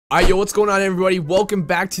Alright, yo, what's going on, everybody? Welcome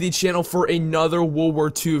back to the channel for another World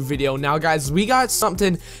War II video. Now, guys, we got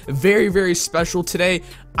something very, very special today.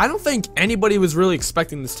 I don't think anybody was really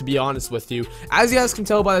expecting this, to be honest with you. As you guys can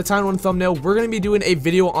tell by the title and thumbnail, we're going to be doing a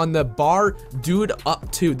video on the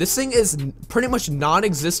WW2. This thing is pretty much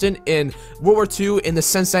non-existent in World War II in the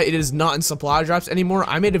sense that it is not in supply drops anymore.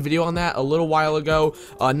 I made a video on that a little while ago,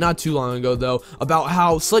 not too long ago though, about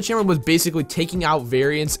how Sledgehammer was basically taking out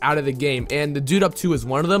variants out of the game, and the WW2 is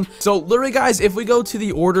one of them. So literally, guys, if we go to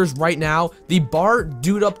the orders right now, the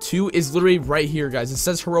WW2 is literally right here, guys. It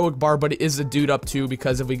says heroic bar, but it is the WW2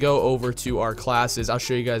 because if we go over to our classes, I'll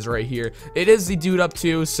show you guys right here. It is the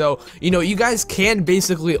WW2, so you know, you guys can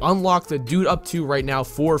basically unlock the WW2 right now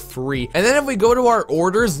for free. And then if we go to our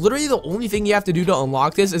orders, literally the only thing you have to do to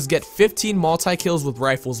unlock this is get 15 multi-kills with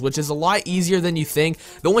rifles, which is a lot easier than you think.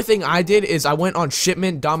 The only thing I did is I went on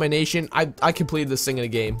shipment domination. I completed this thing in a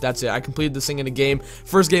game. That's it. I completed this thing in a game.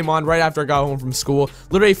 First game on right after I got home from school.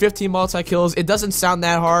 Literally 15 multi-kills. It doesn't sound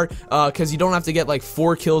that hard because you don't have to get like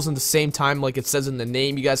 4 kills in the same time like it says in the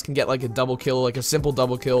name. You guys can get like a double kill, like a simple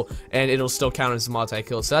double kill, and it'll still count as a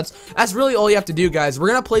multi-kill. So that's really all you have to do, guys. We're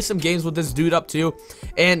gonna play some games with this WW2,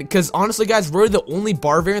 and because honestly, guys, we're the only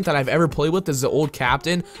bar variant that I've ever played with is the old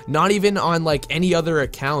captain. Not even on like any other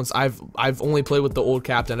accounts. I've only played with the old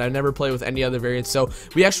captain. I've never played with any other variants. So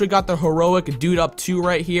we actually got the heroic WW2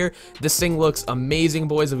 right here. This thing looks amazing,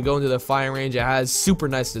 boys. If we go into the firing range, it has super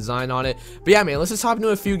nice design on it. But yeah, man, let's just hop into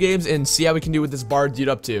a few games and see how we can do with this bar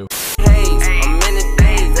WW2.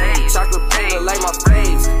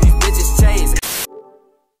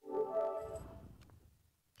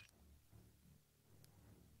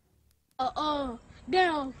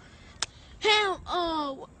 Damn.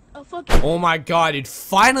 Oh my god, dude.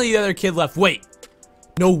 Finally the other kid left. Wait.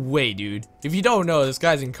 No way, dude. If you don't know, this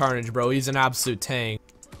guy's in Carnage, bro. He's an absolute tank.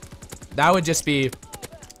 That would just be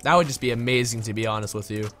amazing, to be honest with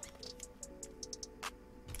you.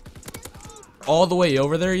 All the way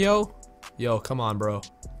over there, yo. Yo, come on, bro.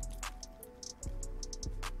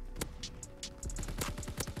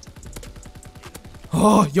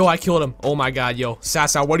 Oh, yo, I killed him. Oh my god, yo.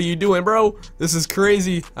 Sasa, what are you doing, bro? This is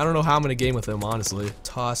crazy. I don't know how I'm gonna game with him, honestly.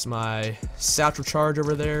 Toss my satchel charge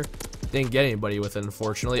over there. Didn't get anybody with it,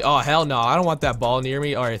 unfortunately. Oh, hell no. I don't want that ball near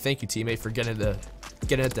me. Alright, thank you, teammate, for getting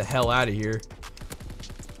it the hell out of here.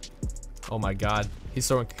 Oh my god. He's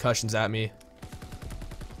throwing concussions at me.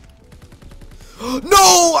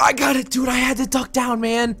 No! I got it, dude. I had to duck down,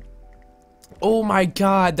 man. Oh my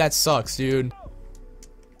god. That sucks, dude.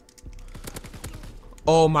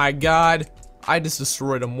 Oh my god. I just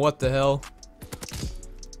destroyed him. What the hell?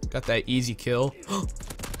 Got that easy kill.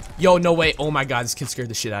 Yo, no way. Oh my god. This kid scared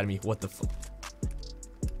the shit out of me. What the fuck?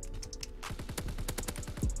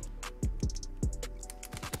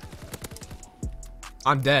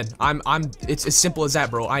 I'm dead. It's as simple as that,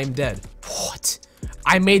 bro. I am dead. What?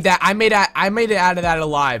 I made it out of that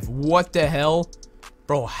alive. What the hell?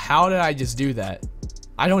 Bro, how did I just do that?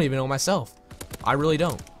 I don't even know myself. I really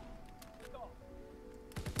don't.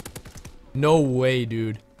 No way,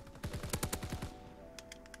 dude.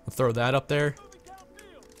 I'll throw that up there.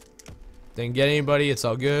 Didn't get anybody. It's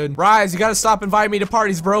all good. Rise, you gotta stop inviting me to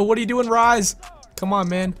parties, bro. What are you doing, Rise? Come on,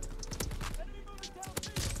 man.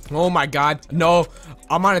 Oh my god. No.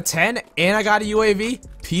 I'm on a 10 and I got a UAV.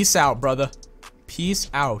 Peace out, brother. Peace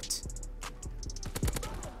out.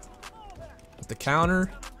 With the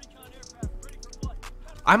counter.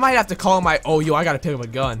 I might have to call my... Oh, yo, I gotta pick up a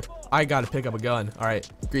gun. I gotta pick up a gun. Alright.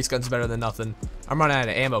 Grease gun's better than nothing. I'm running out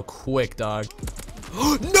of ammo quick, dog.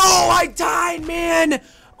 No! I died, man!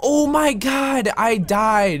 Oh my god, I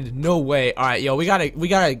died. No way. Alright, yo, we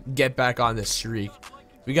gotta get back on this streak.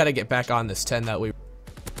 We gotta get back on this 10 that we...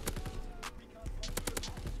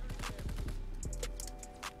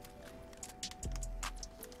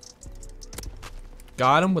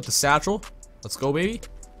 Got him with the satchel. Let's go, baby.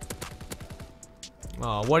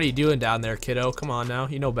 Oh, what are you doing down there, kiddo? Come on now.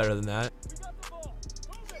 You know better than that.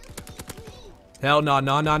 Hell no,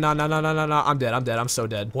 no, no, no, no, no, no, no, no. I'm dead. I'm dead. I'm so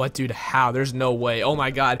dead. What, dude? How? There's no way. Oh my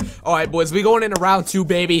god. All right, boys. We going into round 2,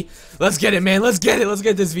 baby. Let's get it, man. Let's get it. Let's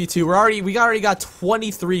get this V2. We already got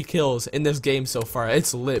 23 kills in this game so far.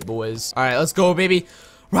 It's lit, boys. All right, let's go, baby.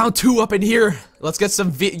 Round 2 up in here. Let's get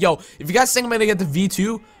some Yo, if you guys think I'm gonna get the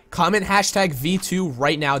V2, comment hashtag V2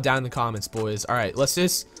 right now down in the comments, boys. Alright, let's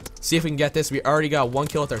just see if we can get this. We already got 1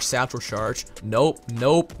 kill with our satchel charge. Nope,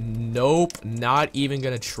 nope, nope. Not even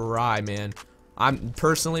gonna try, man. I'm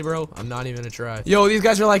personally, bro, I'm not even gonna try. Yo, these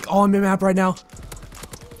guys are like all on mid-map right now.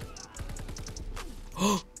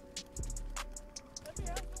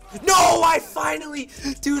 No, I finally,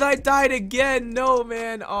 dude, I died again. No,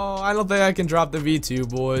 man. Oh, I don't think I can drop the V2,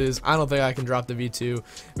 boys. I don't think I can drop the V2.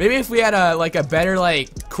 Maybe if we had a better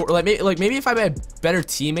maybe if I had better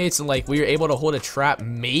teammates and like we were able to hold a trap,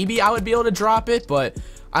 maybe I would be able to drop it. But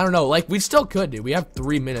I don't know. Like we still could, dude. We have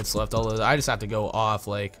 3 minutes left. Although I just have to go off,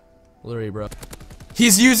 like literally, bro.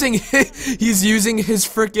 He's using his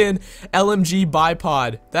freaking LMG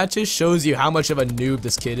bipod. That just shows you how much of a noob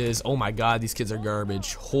this kid is. Oh my god, these kids are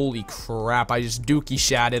garbage. Holy crap, I just dookie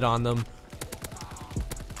shatted on them.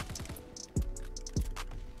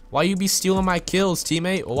 Why you be stealing my kills,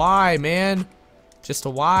 teammate? Why, man? Just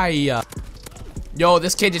why? Yo,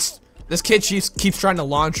 this kid keeps trying to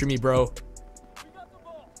launcher me, bro.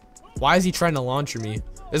 Why is he trying to launcher me?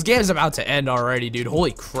 This game is about to end already, dude.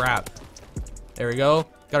 Holy crap. There we go.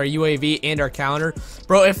 Got our UAV and our counter.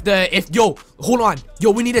 Bro, yo, hold on. Yo,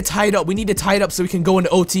 we need to tie it up. We need to tie it up so we can go into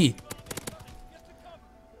OT.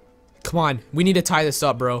 Come on. We need to tie this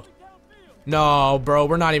up, bro. No, bro.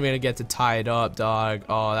 We're not even going to get to tie it up, dog.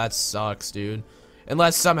 Oh, that sucks, dude.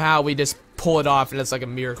 Unless somehow we just pull it off and it's like a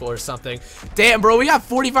miracle or something. Damn, bro. We got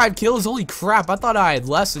 45 kills. Holy crap. I thought I had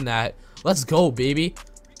less than that. Let's go, baby.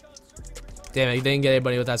 Damn it. Didn't get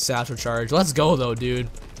anybody with that satchel charge. Let's go, though, dude.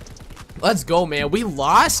 Let's go, man. We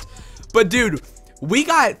lost, but dude, we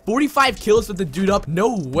got 45 kills with the dude up.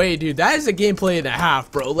 No way, dude. That is a gameplay and a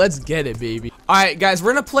half, bro. Let's get it, baby. All right, guys,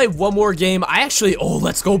 we're gonna play one more game. Oh,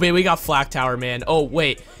 let's go, baby. We got Flak Tower, man. Oh,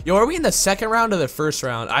 wait. Yo, are we in the second round or the first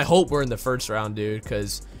round? I hope we're in the first round, dude,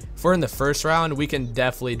 because if we're in the first round, we can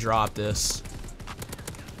definitely drop this.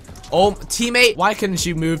 Oh, teammate. Why couldn't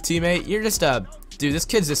you move, teammate? You're just a... Dude, this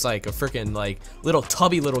kid's just like a freaking like little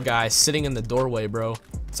tubby little guy sitting in the doorway, bro.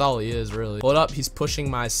 That's all he is, really. Hold up, he's pushing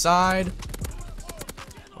my side.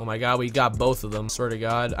 Oh my god, we got both of them. Swear to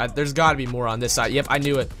god, there's got to be more on this side. Yep, I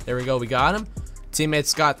knew it. There we go, we got him.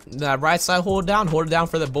 Teammates got that right side. Hold it down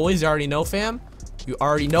for the boys. You already know, fam. You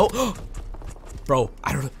already know. Bro,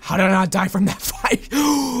 I don't know. How did I not die from that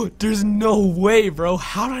fire? There's no way, bro.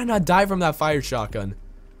 How did I not die from that fire shotgun?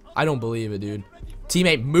 I don't believe it, dude.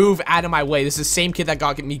 Teammate, move out of my way. This is the same kid that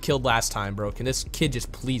got me killed last time, bro. Can this kid just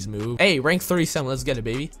please move? Hey, rank 37. Let's get it,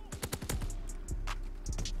 baby.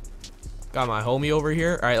 Got my homie over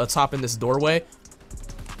here. All right, let's hop in this doorway.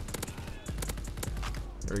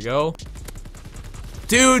 There we go.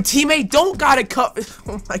 Dude, teammate, don't got it cut.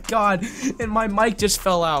 Oh my god. And my mic just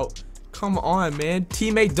fell out. Come on, man.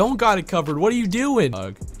 Teammate, don't got it covered. What are you doing?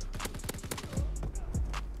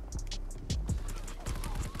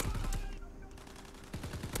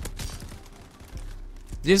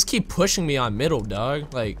 They just keep pushing me on middle,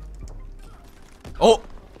 dog. Like, oh,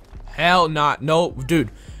 hell not. No,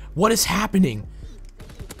 dude, what is happening?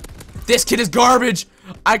 This kid is garbage.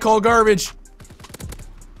 I call garbage.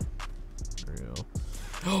 There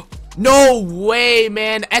we go. No way,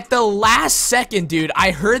 man. At the last second, dude,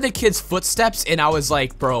 I heard the kid's footsteps and I was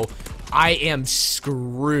like, bro, I am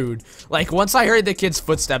screwed. Like, once I heard the kid's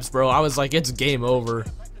footsteps, bro, I was like, it's game over.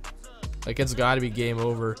 Like, it's gotta be game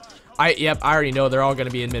over. Yep, I already know they're all gonna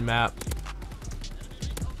be in mid-map.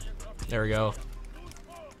 There we go.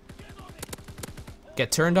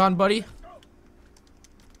 Get turned on, buddy.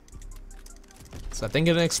 Is that thing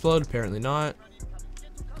gonna explode? Apparently not.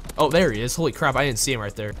 Oh, there he is. Holy crap, I didn't see him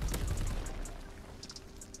right there.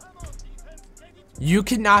 You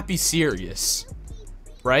cannot be serious,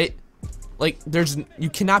 right? Like, you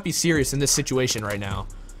cannot be serious in this situation right now.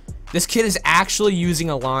 This kid is actually using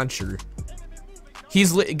a launcher.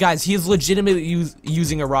 Guys, he is legitimately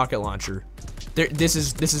using a rocket launcher. This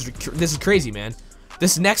is crazy, man.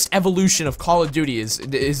 This next evolution of Call of Duty is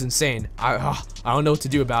insane. I don't know what to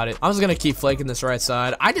do about it. I'm just gonna keep flanking this right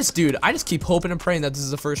side. I just keep hoping and praying that this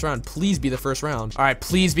is the first round. Please be the first round. All right,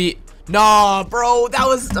 please be. No, bro, that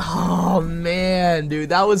was, oh man, dude,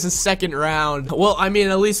 that was the second round. Well, I mean,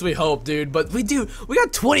 at least we hope, dude. But we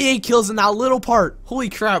got 28 kills in that little part. Holy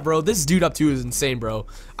crap, bro, this dude up 2 is insane, bro.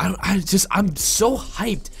 I'm so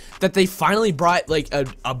hyped that they finally brought like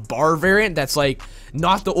a bar variant that's like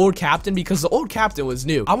not the old captain, because the old captain was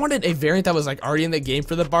new. I wanted a variant that was like already in the game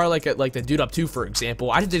for the bar, like the dude up 2, for example.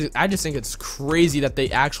 I just think it's crazy that they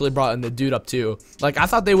actually brought in the dude up 2. Like, I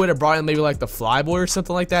thought they would have brought in maybe like the flyboy or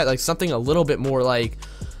something like that, like something a little bit more like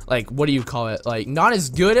what do you call it, like not as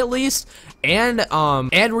good at least. and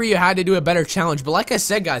where you had to do a better challenge. But like I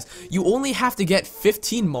said, guys, you only have to get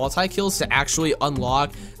 15 multi-kills to actually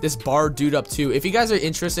unlock this bar dude up 2. If you guys are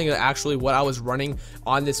interested in actually what I was running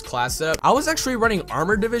on this class setup, I was actually running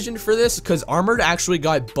Armored Division for this, because Armored actually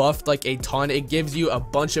got buffed like a ton. It gives you a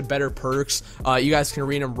bunch of better perks. You guys can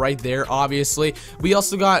read them right there, obviously. We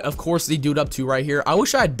also got, of course, the dude up 2 right here. I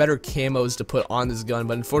wish I had better camos to put on this gun,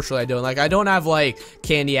 but unfortunately I don't. Like, I don't have like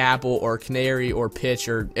Candy Apple or Canary or Pitch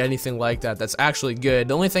or anything like that. That's actually good.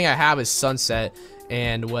 The only thing I have is Sunset,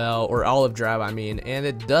 and well, or Olive Drab, I mean, and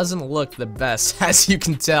it doesn't look the best, as you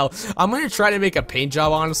can tell. I'm gonna try to make a paint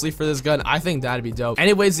job, honestly, for this gun. I think that'd be dope.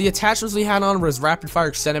 Anyways, the attachments we had on was rapid fire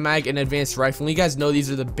extended mag and advanced rifle. You guys know these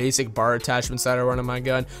are the basic bar attachments that I run on my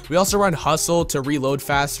gun. We also run hustle to reload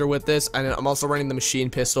faster with this, and I'm also running the machine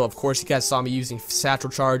pistol. Of course, you guys saw me using satchel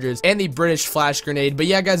charges and the British flash grenade. But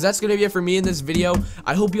yeah, guys, that's gonna be it for me in this video.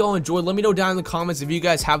 I hope you all enjoyed. Let me know down in the comments if you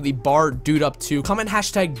guys have the bar dude up 2. Comment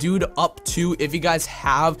hashtag dude up 2 if you guys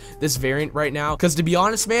have this variant right now, because to be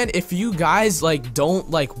honest, man, if you guys like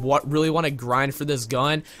don't like really want to grind for this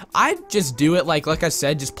gun, I'd just do it like I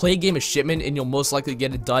said, just play a game of Shipment and you'll most likely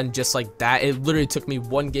get it done just like that. It literally took me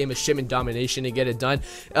one game of Shipment domination to get it done.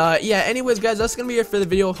 Yeah, anyways, guys, that's gonna be it for the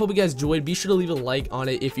video. Hope you guys enjoyed. Be sure to leave a like on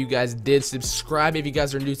it if you guys did. Subscribe if you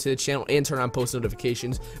guys are new to the channel, and turn on post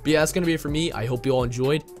notifications. But yeah, that's gonna be it for me. I hope you all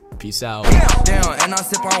enjoyed. Peace out. Down, and I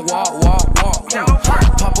sip on walk.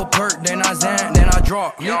 Pop a perk, then I zan, then I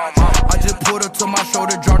drop. I just put her to my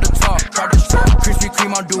shoulder, draw the top. Krispy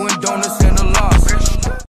Kreme, I do